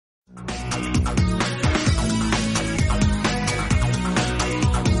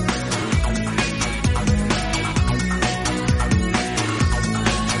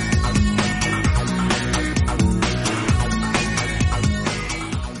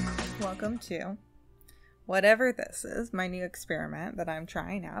welcome to whatever this is, my new experiment that I'm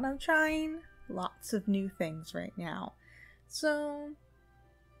trying out. I'm trying lots of new things right now. So,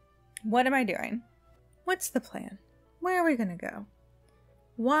 what am I doing? What's the plan? Where are we gonna go?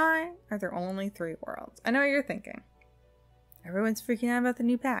 Why are there only 3 worlds? I know what you're thinking. Everyone's freaking out about the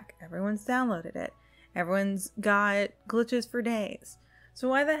new pack. Everyone's downloaded it. Everyone's got glitches for days. So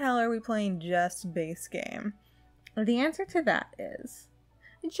why the hell are we playing just base game? Well, the answer to that is,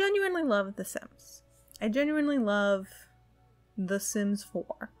 I genuinely love The Sims. I genuinely love The Sims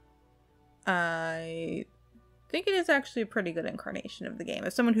 4. I think it is actually a pretty good incarnation of the game.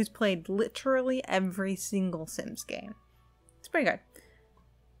 As someone who's played literally every single Sims game, it's pretty good.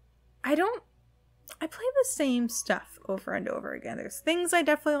 I play the same stuff over and over again. There's things I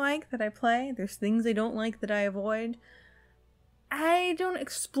definitely like that I play. There's things I don't like that I avoid. I don't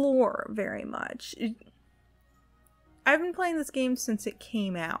explore very much. I've been playing this game since it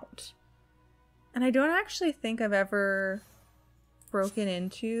came out. And I don't actually think I've ever broken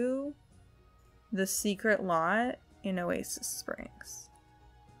into the secret lot in Oasis Springs.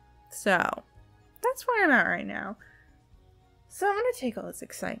 So, that's where I'm at right now. So I'm going to take all this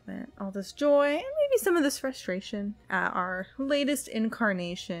excitement, all this joy, and maybe some of this frustration at our latest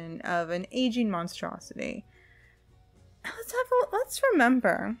incarnation of an aging monstrosity. Let's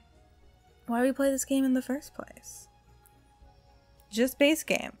remember why we play this game in the first place. Just base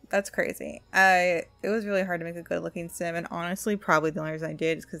game. That's crazy. It was really hard to make a good looking sim, and honestly probably the only reason I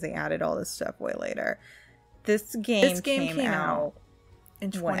did is because they added all this stuff way later. This game came out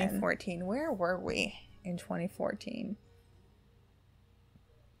in 2014. When? Where were we in 2014?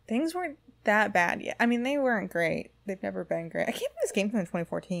 Things weren't that bad yet. I mean, they weren't great. They've never been great. I can't believe this game came out in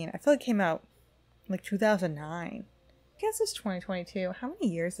 2014. I feel like it came out like 2009. I guess it's 2022. How many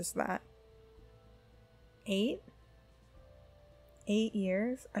years is that? 8? 8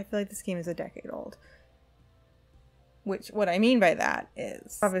 years? I feel like this game is a decade old. What I mean by that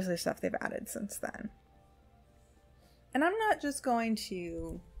is obviously stuff they've added since then. And I'm not just going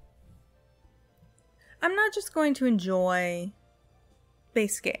to enjoy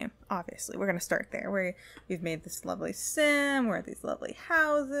base game, obviously. We're going to start there. We've made this lovely sim. We're at these lovely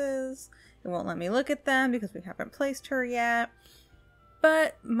houses. It won't let me look at them because we haven't placed her yet.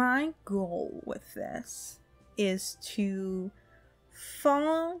 But my goal with this is to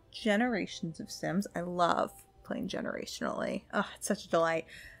follow generations of Sims. I love playing generationally. Oh, it's such a delight.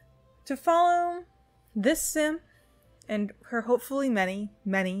 To follow this Sim and her hopefully many,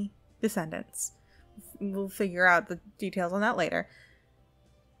 many descendants. We'll figure out the details on that later.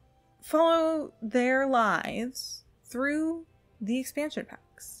 Follow their lives through the expansion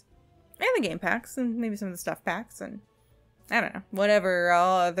packs. And the game packs, and maybe some of the stuff packs, and I don't know, whatever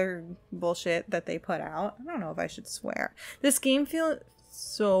other bullshit that they put out. I don't know if I should swear. This game feels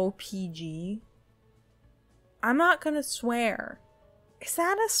so PG. I'm not gonna swear. Is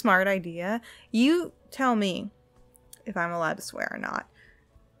that a smart idea? You tell me if I'm allowed to swear or not.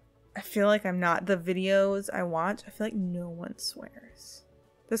 I feel like I'm not. The videos I watch, I feel like no one swears.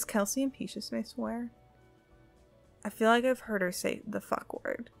 Does Kelsey and Peaches may swear? I feel like I've heard her say the fuck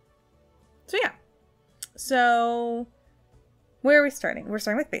word. So yeah. So where are we starting? We're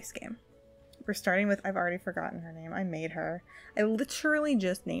starting with base game. We're starting with, I've already forgotten her name. I made her. I literally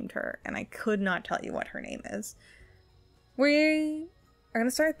just named her, and I could not tell you what her name is. We are going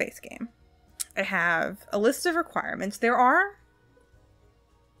to start with base game. I have a list of requirements. There are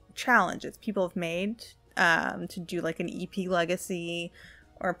challenges people have made to do like an EP legacy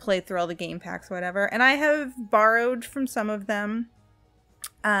or play through all the game packs or whatever. And I have borrowed from some of them.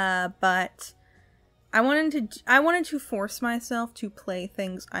 But I wanted to force myself to play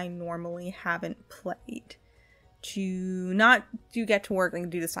things I normally haven't played. To not get to work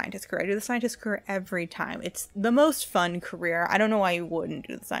and do the scientist career. I do the scientist career every time. It's the most fun career. I don't know why you wouldn't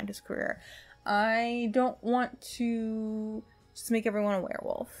do the scientist career. I don't want to just make everyone a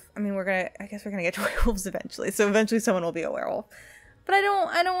werewolf. I mean, I guess we're gonna get to werewolves eventually. So eventually someone will be a werewolf. But I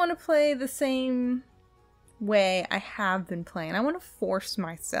don't want to play the same way I have been playing. I want to force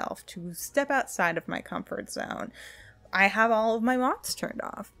myself to step outside of my comfort zone. I have all of my mods turned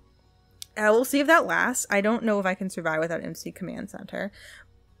off. We'll see if that lasts. I don't know if I can survive without MC Command Center,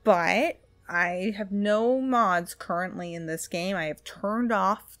 but I have no mods currently in this game. I have turned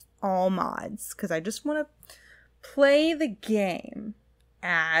off all mods because I just want to play the game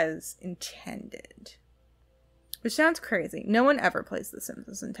as intended. Which sounds crazy. No one ever plays The Sims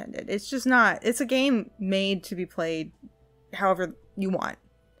as intended. It's just not. It's a game made to be played however you want.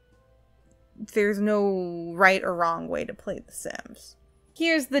 There's no right or wrong way to play The Sims.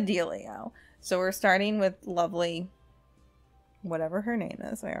 Here's the dealio. So we're starting with lovely whatever her name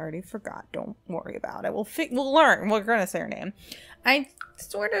is. I already forgot. Don't worry about it. We'll learn. We're gonna say her name. I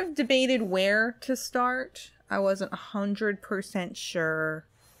sort of debated where to start. I wasn't 100% sure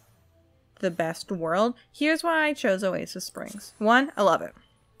the best world. Here's why I chose Oasis Springs. One, I love it.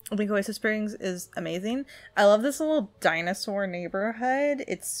 I think Oasis Springs is amazing. I love this little dinosaur neighborhood.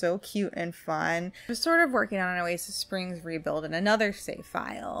 It's so cute and fun. I was sort of working on an Oasis Springs rebuild in another save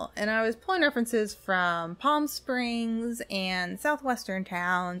file, and I was pulling references from Palm Springs and southwestern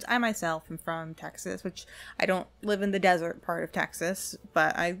towns. I myself am from Texas, which I don't live in the desert part of Texas,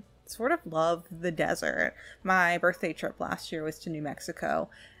 but I sort of love the desert. My birthday trip last year was to New Mexico.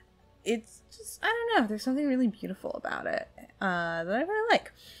 It's just, I don't know, there's something really beautiful about it that I really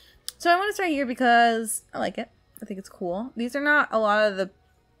like. So I want to start here because I like it. I think it's cool. These are not a lot of the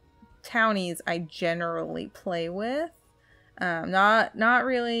townies I generally play with. Not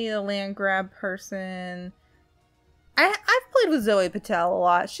really a land grab person. I've played with Zoe Patel a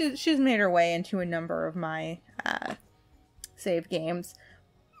lot. She's made her way into a number of my save games.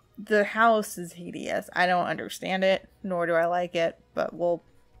 The house is hideous. I don't understand it, nor do I like it, but we'll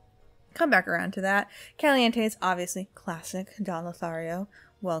come back around to that. Caliente's obviously classic. Don Lothario,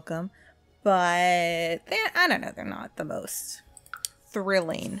 welcome. But I don't know, they're not the most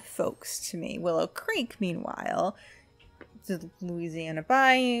thrilling folks to me. Willow Creek, meanwhile, the Louisiana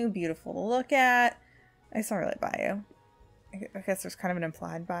Bayou, beautiful to look at. I still really Bayou. I guess there's kind of an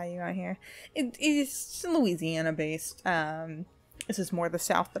implied Bayou out here. It's Louisiana based. This is more the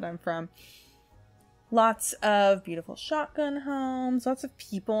south that I'm from. Lots of beautiful shotgun homes, lots of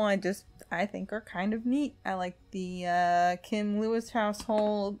people I think are kind of neat. I like the Kim Lewis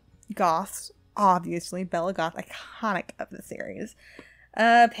household, Goths, obviously, Bella Goth, iconic of the series.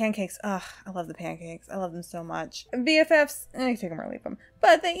 Pancakes, ugh, I love the pancakes. I love them so much. BFFs, I take them or leave them.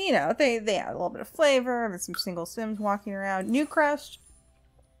 But they add a little bit of flavor. There's some single sims walking around. New Crest,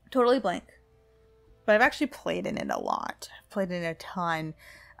 totally blank. But I've actually played in it a lot. I've played in it a ton.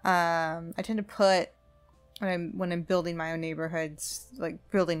 I tend to put, when I'm building my own neighborhoods, like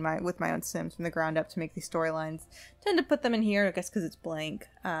building with my own sims from the ground up to make these storylines, tend to put them in here, I guess because it's blank.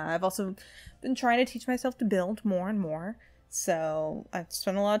 I've also been trying to teach myself to build more and more, so I've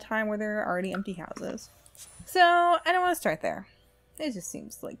spent a lot of time where there are already empty houses. So I don't want to start there. It just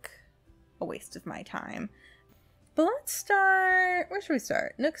seems like a waste of my time. But let's start, where should we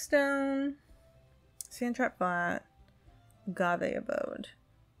start? Nookstone, Sandtrap Flat, Agave Abode.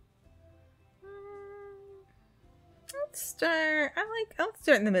 Let's start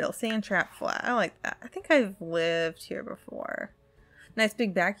in the middle. Sandtrap Flat. I like that. I think I've lived here before. Nice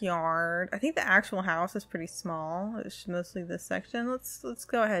big backyard. I think the actual house is pretty small. It's mostly this section. Let's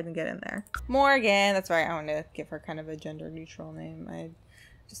go ahead and get in there. Morgan. That's right. I want to give her kind of a gender neutral name. I'm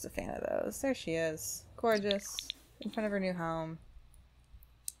just a fan of those. There she is. Gorgeous. In front of her new home.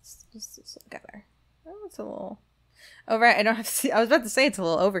 Just look at her. Oh, it's a little... Oh, right. I was about to say it's a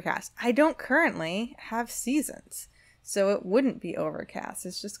little overcast. I don't currently have seasons. So it wouldn't be overcast.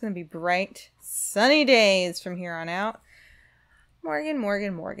 It's just going to be bright, sunny days from here on out.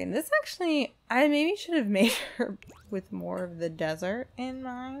 Morgan. This actually, I maybe should have made her with more of the desert in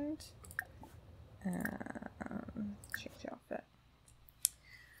mind. Change outfit.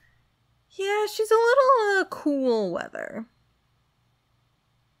 Yeah, she's a little cool weather.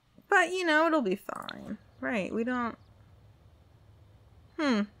 But, it'll be fine. Right, we don't...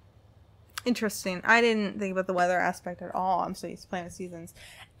 Interesting. I didn't think about the weather aspect at all. I'm so used to playing with seasons.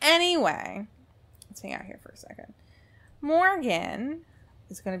 Anyway, let's hang out here for a second. Morgan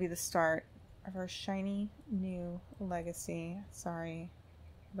is going to be the start of her shiny new legacy. Sorry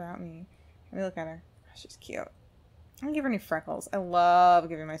about me. Let me look at her. Oh, she's cute. I don't give her any freckles. I love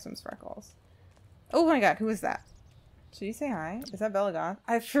giving my Sims freckles. Oh my god, who is that? Should you say hi? Is that Bella Goth?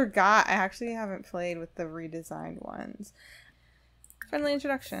 I forgot. I actually haven't played with the redesigned ones. Friendly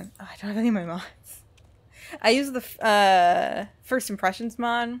introduction. Oh, I don't have any of my mods. I use the First Impressions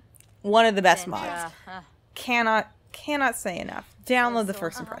mod. One of the best mods. Cannot say enough. Download the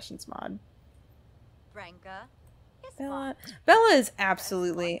First Impressions mod. Bella is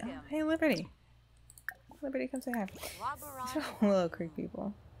absolutely... Oh, hey, Liberty. Liberty, come say hi. Willow Creek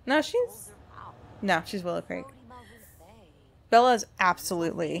people. No, she's Willow Creek. Bella is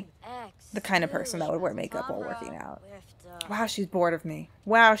absolutely the kind of person that would wear makeup while working out. Wow, she's bored of me.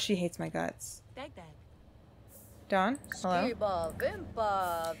 Wow, she hates my guts. Dawn? Hello?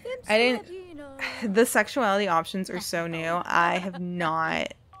 I didn't... The sexuality options are so new. I have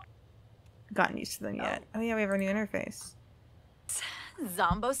not gotten used to them yet. Oh yeah, we have our new interface.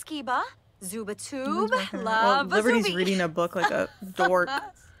 Zombo Skiba, Zuba Tube, well, Liberty's reading a book like a dork.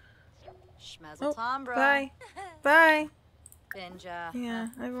 Oh, bye. Bye. Binja. Yeah,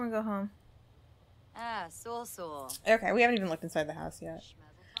 everyone go home. Ah, Sul. Okay, we haven't even looked inside the house yet.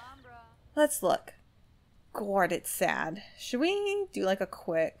 Let's look. God, it's sad. Should we do like a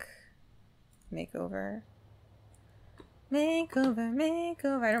quick makeover? Makeover,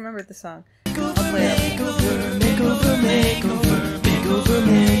 makeover. I don't remember the song. I'll play it. Makeover.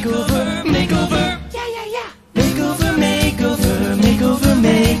 Yeah.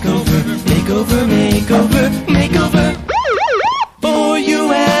 Makeover. For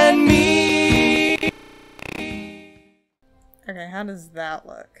you and me. Okay, how does that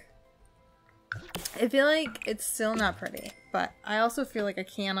look? I feel like it's still not pretty, but I also feel like I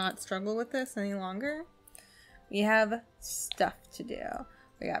cannot struggle with this any longer. We have stuff to do.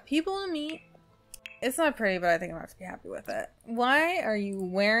 We got people to meet. It's not pretty, but I think I'm going to have to be happy with it. Why are you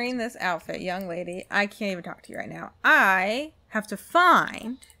wearing this outfit, young lady? I can't even talk to you right now. I have to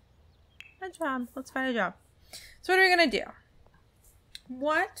find a job. Let's find a job. So what are we going to do?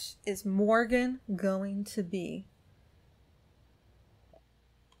 What is Morgan going to be?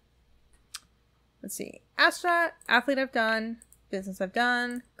 Let's see. Astronaut, athlete I've done, business I've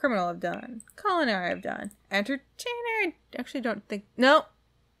done, criminal I've done, culinary I've done, entertainer I actually don't think, no,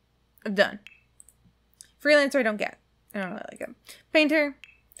 I've done. Freelancer I don't get. I don't really like it. Painter,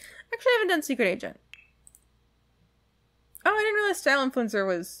 actually I haven't done secret agent. Oh, I didn't realize style influencer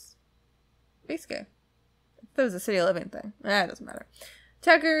was base game. I thought it was a city of living thing. It doesn't matter.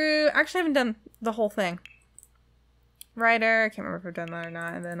 Tech guru, actually I haven't done the whole thing. Writer, I can't remember if I've done that or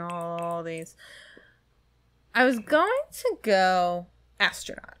not, and then all these. I was going to go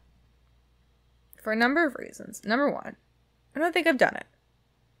astronaut for a number of reasons. Number one, I don't think I've done it.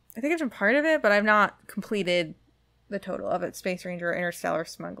 I think I've done part of it, but I've not completed the total of it. Space Ranger, Interstellar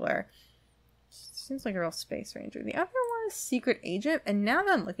Smuggler. Seems like a real Space Ranger. The other one is Secret Agent, and now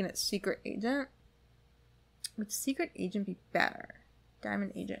that I'm looking at Secret Agent, would Secret Agent be better?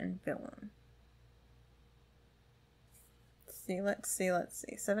 Diamond Agent and Villain. Let's see.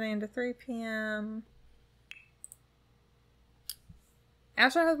 7 a.m. to 3 p.m.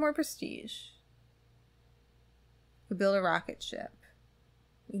 Astronaut has more prestige. We build a rocket ship.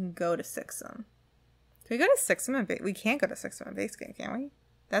 We can go to Sixum. Can we go to Sixum and we can't go to Sixum and base game, can we?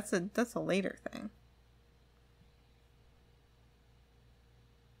 That's a later thing.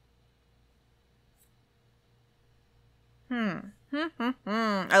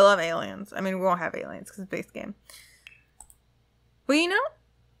 I love aliens. I mean, we won't have aliens because it's base game. Well, you know,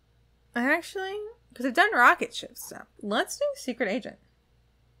 because I've done rocket ship stuff. Let's do Secret Agent.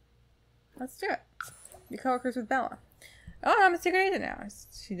 Let's do it. Be coworkers with Bella. Oh, I'm a secret agent now.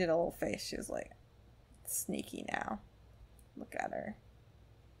 She did a little face. She was like, sneaky now. Look at her.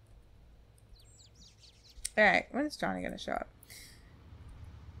 Alright, when's Johnny gonna show up?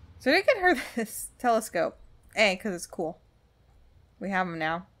 So I did get her this telescope. A, because it's cool. We have him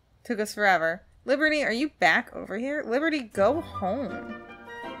now. Took us forever. Liberty, are you back over here? Liberty, go home.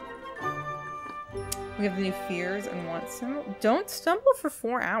 We have the new fears and wants some. Don't stumble for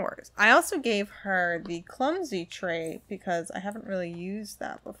 4 hours. I also gave her the clumsy trait because I haven't really used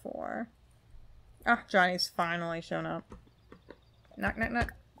that before. Ah, Johnny's finally shown up. Knock, knock,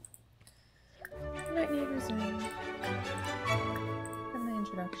 knock. Night neighbors in. Have my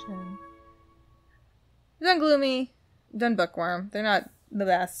introduction. I've done Gloomy. I've done Bookworm. They're not the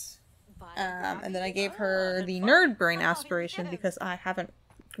best. And then I gave her the Nerd Brain aspiration because I haven't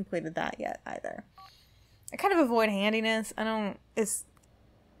completed that yet either. I kind of avoid handiness. I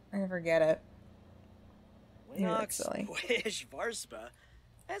never get it. That's silly.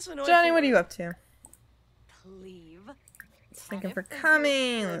 Johnny, what are you up to? Thinking for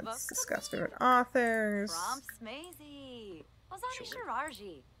coming. Let's discuss favorite authors.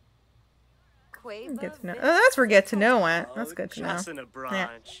 Get to know. Oh, that's where get to know went. That's good to know. Yeah.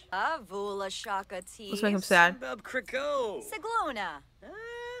 Let's make him sad. Sigluna.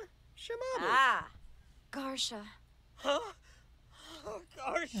 Garsha. Huh? Oh,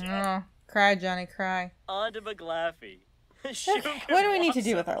 Garsha. Oh, cry, Johnny, cry. On to McLaffy. What do we need to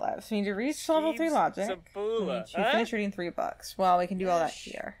do with our lives? We need to reach level 3 logic. We need to finish reading 3 books. Well, we can do all that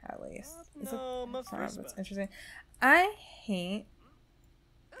here, at least. That's interesting. I hate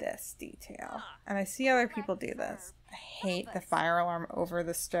this detail. And I see other people do this. I hate the fire alarm over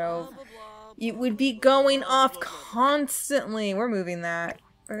the stove. It would be going off constantly. We're moving that.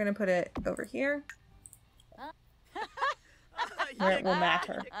 We're going to put it over here. Where it will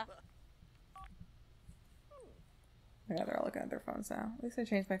matter. Yeah, they're all looking at their phones now. At least I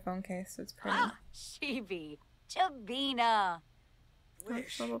changed my phone case, so it's pretty. Shibi. Chabina.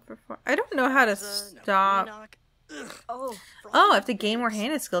 I don't know how to stop. Oh, I have to gain more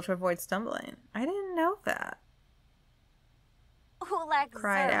handed skill to avoid stumbling. I didn't know that. Ulak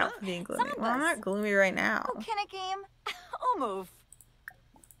Cried out for being gloomy. Well, I'm not gloomy right now. Ukinakim. Umove.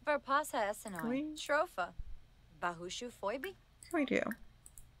 Verpasa Esenoi. Gloomy? Shrofa. Bahushu Foibi. What can we do?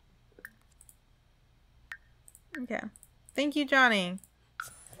 Okay. Thank you, Johnny.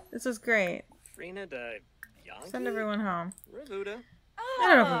 This was great. Frina da Send Yankee? everyone home. Revuda. I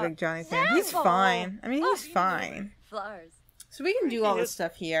don't know if I'm a big Johnny fan. He's Sample. fine. I mean, he's fine. Flowers. So we can do all this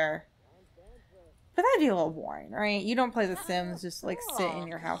stuff here. But that'd be a little boring, right? You don't play The Sims, just like sit in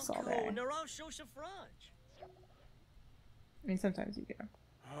your house all day. Narao Shosha Franch. I mean, sometimes you do.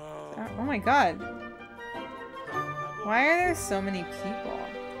 Oh my god. Why are there so many people?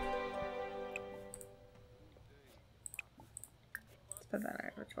 Let's put that in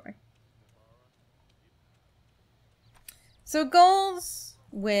our inventory. So goals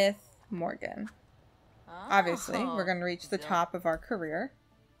with Morgan. Obviously, we're going to reach the top of our career.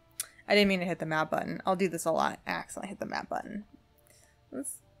 I didn't mean to hit the map button. I'll do this a lot. I accidentally hit the map button.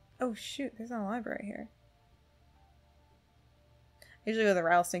 Oh shoot, there's not a library here. I usually go to the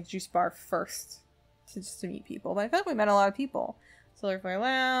Rattlesnake Juice Bar first to meet people, but I feel like we met a lot of people. Solarflare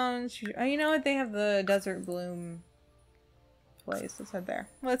Lounge. Oh, you know what? They have the Desert Bloom place. Let's head there.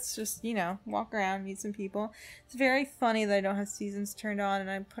 Let's just, you know, walk around, meet some people. It's very funny that I don't have seasons turned on and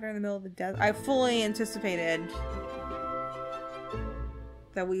I put her in the middle of the desert. I fully anticipated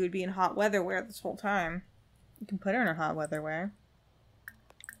that we would be in hot weather wear this whole time. You can put her in her hot weather wear.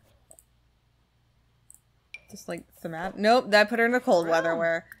 Just like thematic. Nope, that put her in the cold weather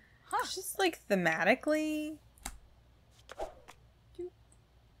wear. It's just like thematically.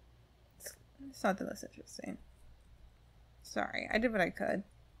 It's not the most interesting. Sorry, I did what I could.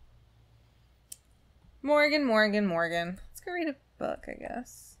 Morgan. Let's go read a book, I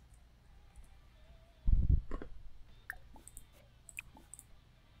guess.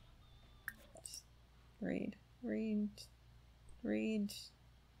 Just read.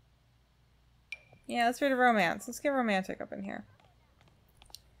 Yeah, let's read a romance. Let's get romantic up in here.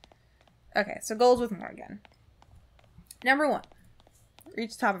 Okay, so goals with Morgan. Number 1.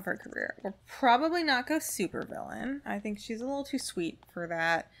 Reach the top of her career. We'll probably not go super villain. I think she's a little too sweet for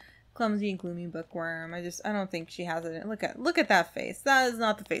that. Clumsy and gloomy bookworm. I don't think she has it. Look at that face. That is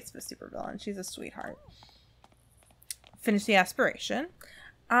not the face of a super villain. She's a sweetheart. Finish the aspiration.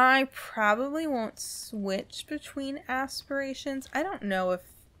 I probably won't switch between aspirations. I don't know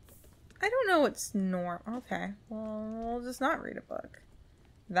what's normal. Okay, well, we'll just not read a book.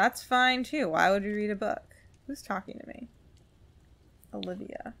 That's fine too. Why would we read a book? Who's talking to me?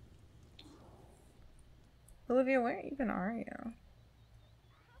 Olivia. Olivia, where even are you?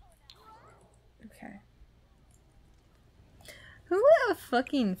 Okay. Who let a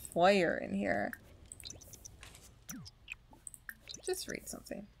fucking foyer in here? Just read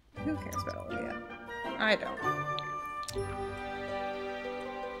something. Who cares about Olivia? I don't.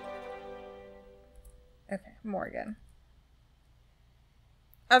 Okay, Morgan.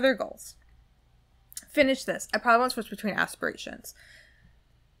 Other goals. Finish this. I probably won't switch between aspirations.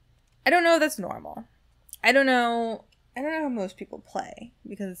 I don't know if that's normal. I don't know how most people play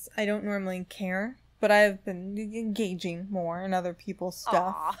because I don't normally care, but I've been engaging more in other people's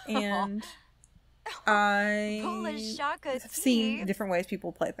stuff. Aww. And I have seen different ways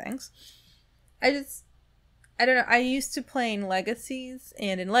people play things. I don't know. I used to play in Legacies,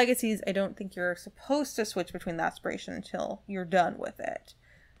 and in Legacies, I don't think you're supposed to switch between the aspiration until you're done with it.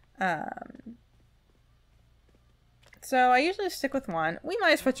 So I usually stick with one. We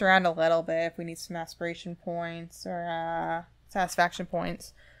might switch around a little bit if we need some aspiration points or satisfaction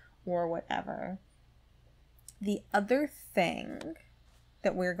points or whatever. The other thing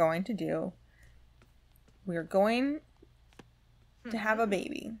that we're going to do, we're going to have a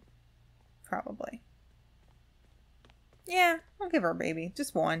baby. Probably. Yeah, I'll give her a baby.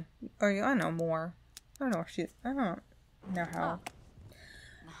 Just one. Or I don't know, more. I don't know if I don't know how.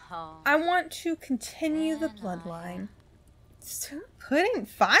 I want to continue the bloodline. Stop putting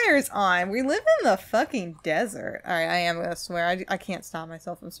fires on. We live in the fucking desert. Alright, I am gonna swear. I can't stop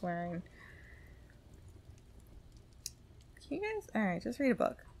myself from swearing. Can you guys? Alright, just read a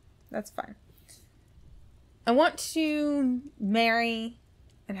book. That's fine. I want to marry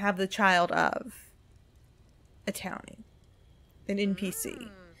and have the child of a townie. An NPC.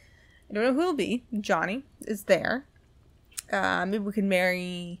 I don't know who it'll be. Johnny is there. Maybe we could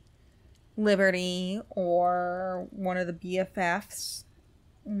marry Liberty or one of the BFFs.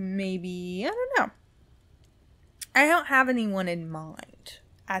 Maybe, I don't know. I don't have anyone in mind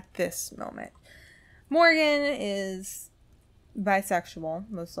at this moment. Morgan is bisexual,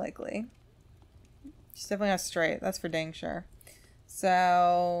 most likely. She's definitely not straight, that's for dang sure.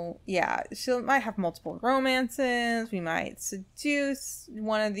 So, yeah, she might have multiple romances. We might seduce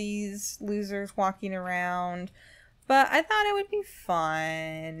one of these losers walking around. But I thought it would be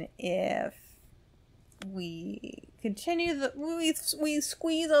fun if we continue we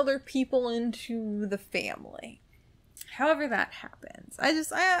squeeze other people into the family. However that happens. I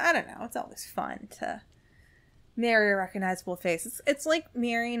don't know. It's always fun to marry a recognizable face. It's like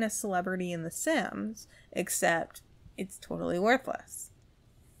marrying a celebrity in The Sims, except it's totally worthless.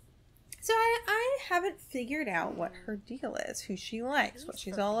 So I haven't figured out what her deal is, who she likes, what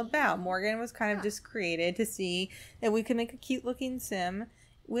she's all about. Morgan was kind of just created to see if we could make a cute looking sim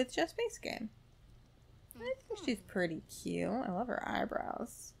with just base game. I think she's pretty cute. I love her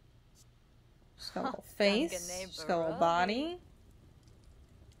eyebrows. She's got a little face. She's got a little body.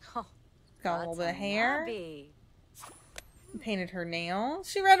 Got a little bit of hair. Painted her nails.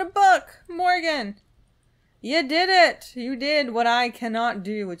 She read a book. Morgan, you did it. You did what I cannot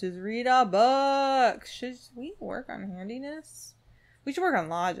do, which is read a book. Should we work on handiness? We should work on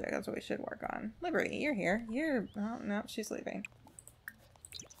logic. That's what we should work on. Liberty, you're here. Oh, no, she's leaving.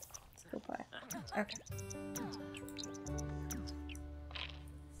 Let's go play. Okay.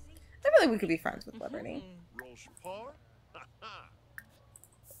 I feel like we could be friends with Liberty.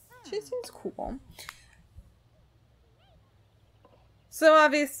 She seems cool. So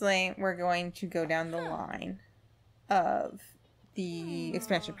obviously, we're going to go down the line of the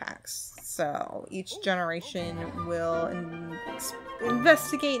expansion packs. So each generation will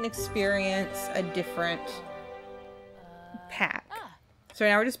investigate and experience a different pack. So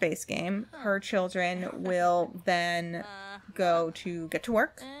now we're just base game. Her children will then go to get to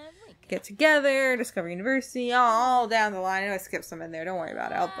work, get together, discover university, all down the line. I know I skipped some in there. Don't worry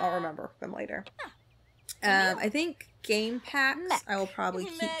about it. I'll remember them later. I think game packs I will probably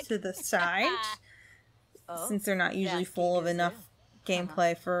keep to the side since they're not usually full of enough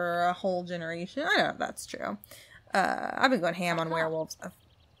gameplay for a whole generation. I don't know if that's true. I've been going ham on werewolves. I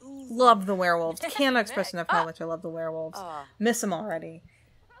love the werewolves. Cannot express enough how much I love the werewolves. Miss them already.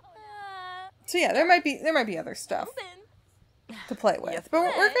 So yeah, there might be other stuff to play with, but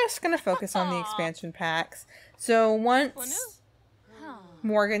we're just gonna focus on the expansion packs. So once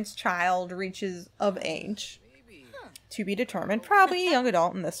Morgan's child reaches of age, to be determined, probably young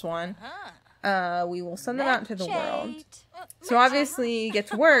adult in this one, we will send them out into the world. So obviously, get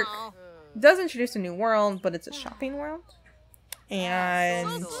to work. It does introduce a new world, but it's a shopping world.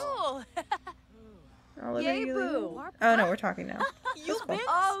 And oh no, we're talking now. That's cool.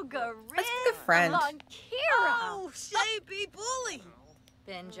 Let's be a friend. Oh, Shay bully.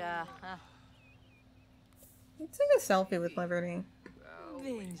 Binja. Let's take a selfie with Liberty.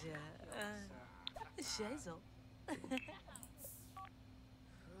 Binja. Shazel.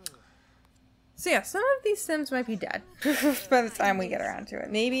 So yeah, some of these Sims might be dead by the time we get around to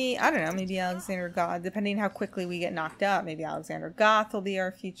it. Maybe, I don't know, maybe Alexander Goth, depending how quickly we get knocked up, maybe Alexander Goth will be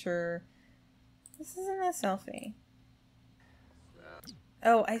our future. This isn't a selfie.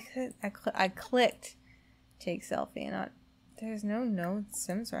 Oh, I clicked take selfie and there's no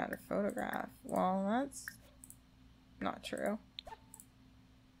Sims around to photograph. Well, that's not true.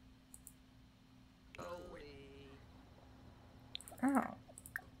 Oh.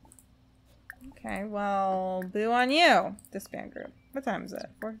 Okay, well, boo on you, disband group. What time is it?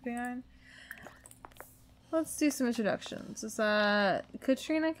 4:59? Let's do some introductions. Is that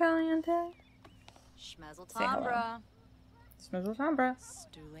Katrina Caliente? Schmezel Say hello. Tombra. Schmezel Tombra.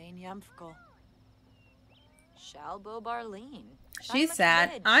 Stulain Yumfkel. Shalbo Barleen. She's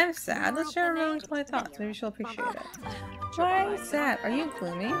sad. I'm sad. Let's share our melancholy thoughts. Maybe she'll appreciate it. Why are you sad? Are you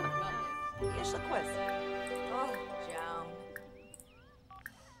gloomy?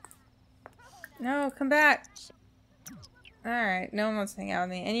 No, come back. Alright, no one wants to hang out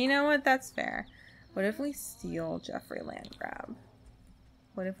with me. And you know what? That's fair. What if we steal Jeffrey Landgrab?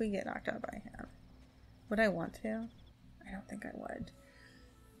 What if we get knocked out by him? Would I want to? I don't think I would.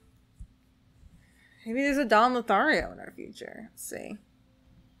 Maybe there's a Don Lothario in our future. Let's see.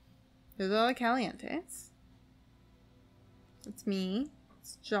 There's all the Calientes. It's me.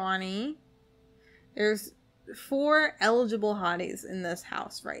 It's Johnny. There's 4 eligible hotties in this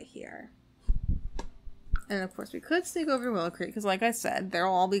house right here. And of course we could sneak over to Willow Creek because like I said, they'll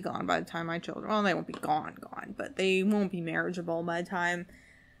all be gone by the time my children... Well, they won't be gone, but they won't be marriageable by the time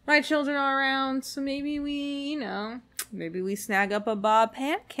my children are around. So maybe we, maybe we snag up a Bob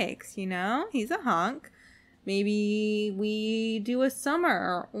Pancakes, He's a hunk. Maybe we do a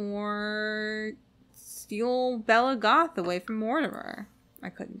Summer or steal Bella Goth away from Mortimer. I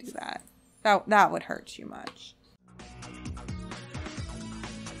couldn't do that. That would hurt too much.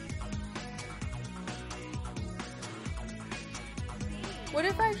 What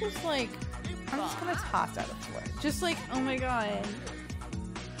if I just like, I'm just gonna toss out a foot. Just like, oh my god.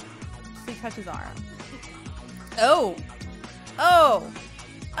 Just like touch his arm. Oh! Oh!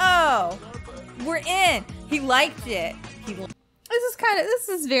 Oh! We're in! He liked it. This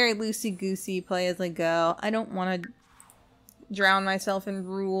is very loosey-goosey, play as I go. I don't want to drown myself in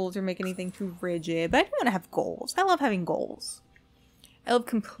rules or make anything too rigid, but I do want to have goals. I love having goals. I love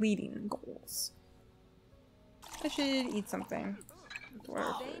completing goals. I should eat something.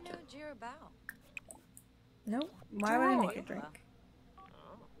 Nope. Why would I make a drink?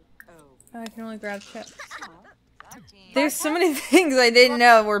 Oh, I can only grab chips. There's so many things I didn't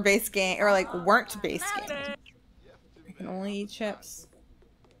know were base game, or like weren't base game. I can only eat chips.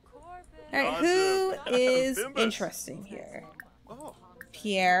 Alright, who is interesting here?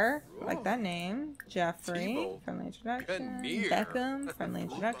 Pierre, like that name. Jeffrey, friendly introduction. Beckham, friendly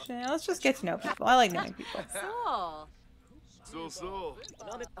introduction. Let's just get to know people. I like knowing people. So. Who's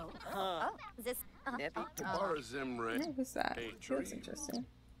that? He looks interesting.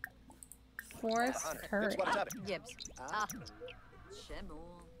 Forrest Curry.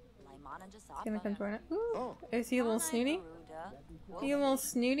 Gonna come join it. Ooh, is he a little snooty? He a little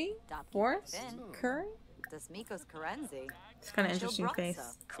snooty? Forrest Curry? It's kind of interesting face.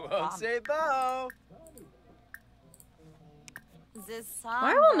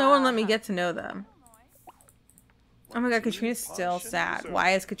 Why will no one let me get to know them? Oh my god, Katrina's still sad.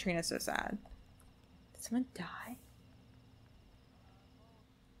 Why is Katrina so sad? Did someone die?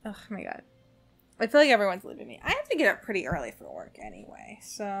 Oh my god. I feel like everyone's leaving me. I have to get up pretty early for work anyway,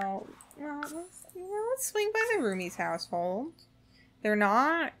 so well, let's swing by the Roomies household. They're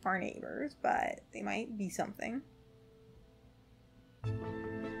not our neighbors, but they might be something.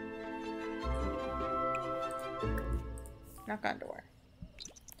 Knock on door.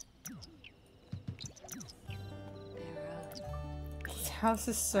 This house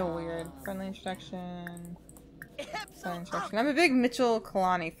is so weird. Friendly introduction. Friendly introduction. I'm a big Mitchell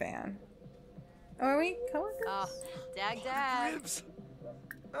Kalani fan. Oh, are we coworkers? Dag.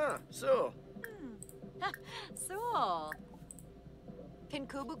 So. So. Can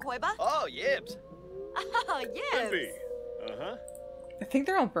Kubu Koiba? Oh, yibs. Oh, yes. Uh-huh. I think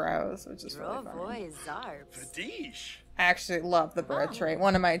they're all bros, which is really funny. Boy, Zarps. Fadish. I actually love the bro trait.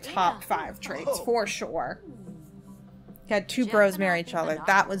 One of my top 5 traits, for sure. Had 2 bros marry each other.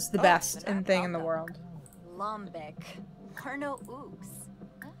 That was the best thing in the world. Lumbek. Harno Ooks.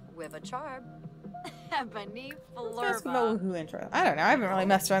 With a charb. Ebony Let's know Flurba. who interests. I don't know. I haven't really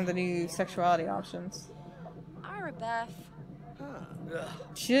messed around with the new sexuality options. Arabeth.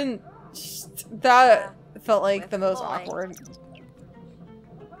 She didn't. That felt like the most Boy. awkward.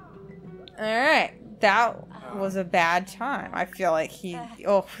 Alright. That was a bad time. I feel like he.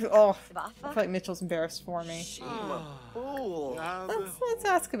 Oh. I feel like Mitchell's embarrassed for me. Let's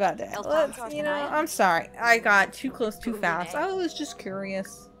ask about that. Let's, you know, I'm sorry. I got too close too fast. I was just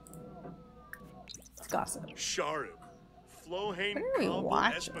curious. Let's gossip. Sharib. Flohain What are we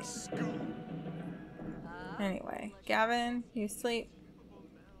watching? Anyway, Gavin, you sleep?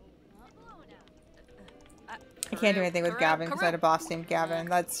 I can't do anything with Gavin because I had a boss named Gavin.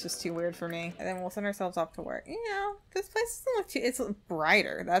 That's just too weird for me. And then we'll send ourselves off to work. You know, this place doesn't look too... It's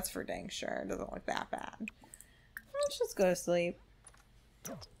brighter, that's for dang sure. It doesn't look that bad. Let's just go to sleep.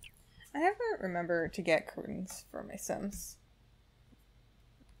 I never remember to get curtains for my Sims.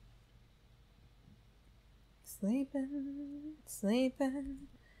 Sleeping through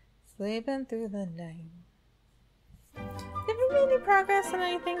the night. Did we make any progress on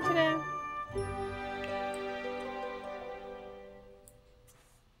anything today?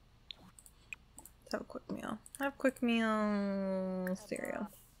 Let's have a quick meal. Have quick meal cereal.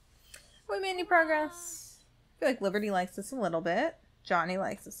 Have we made any progress? I feel like Liberty likes us a little bit. Johnny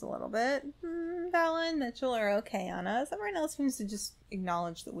likes us a little bit. Bella and Mitchell are okay on us. Everyone else seems to just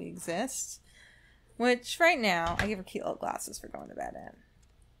acknowledge that we exist. Which, right now, I give her cute little glasses for going to bed in.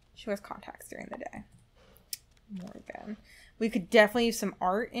 She wears contacts during the day. Morgan. We could definitely use some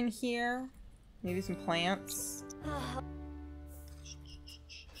art in here. Maybe some plants.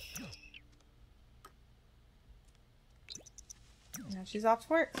 Now she's off to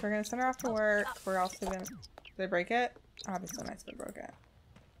work. So we're going to send her off to work. We're also going to... Did I break it? Oh, that'd be so nice if I broke it.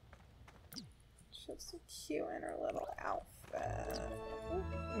 She's so cute in her little outfit. Ooh,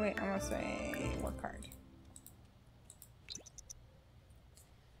 wait, I'm going to say work hard.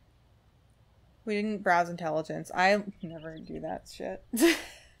 We didn't browse intelligence. I never do that shit. Okay,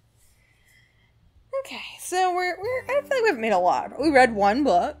 so I feel like we've made a lot. We read 1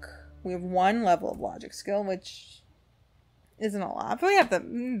 book. We have 1 level of logic skill, which isn't a lot. But we have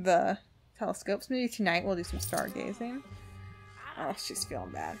the telescopes. Maybe tonight we'll do some stargazing. Oh, she's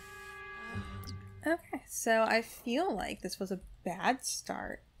feeling bad. Okay, so I feel like this was a bad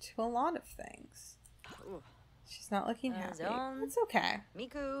start to a lot of things. Ooh. She's not looking happy. Zone. It's okay.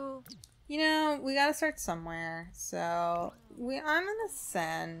 Miku. You know, we gotta start somewhere. So I'm gonna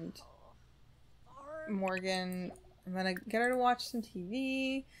send Morgan. I'm gonna get her to watch some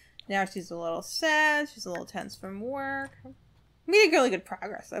TV. Now she's a little sad. She's a little tense from work. We made really good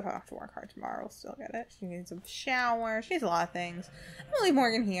progress. I have to work hard tomorrow. We'll still get it. She needs a shower. She needs a lot of things. I'm gonna leave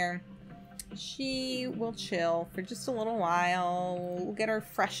Morgan here. She will chill for just a little while. We'll get her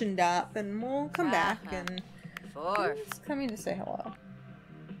freshened up, and we'll come back. And Four. he's coming to say hello.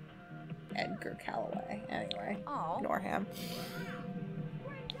 Edgar Calloway. Anyway, Oh. ignore him.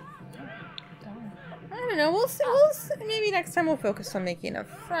 I don't know. We'll see. We'll see. Maybe next time we'll focus on making a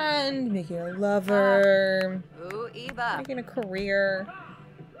friend, making a lover, Ooh, Eba. making a career.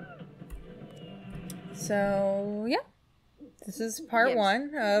 So yeah, this is part Yes.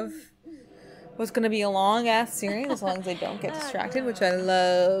 1 of what's going to be a long ass series, as long as I don't get distracted, which I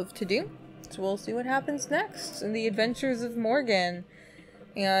love to do. So we'll see what happens next in the adventures of Morgan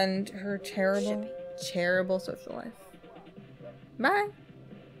and her terrible social life. Bye.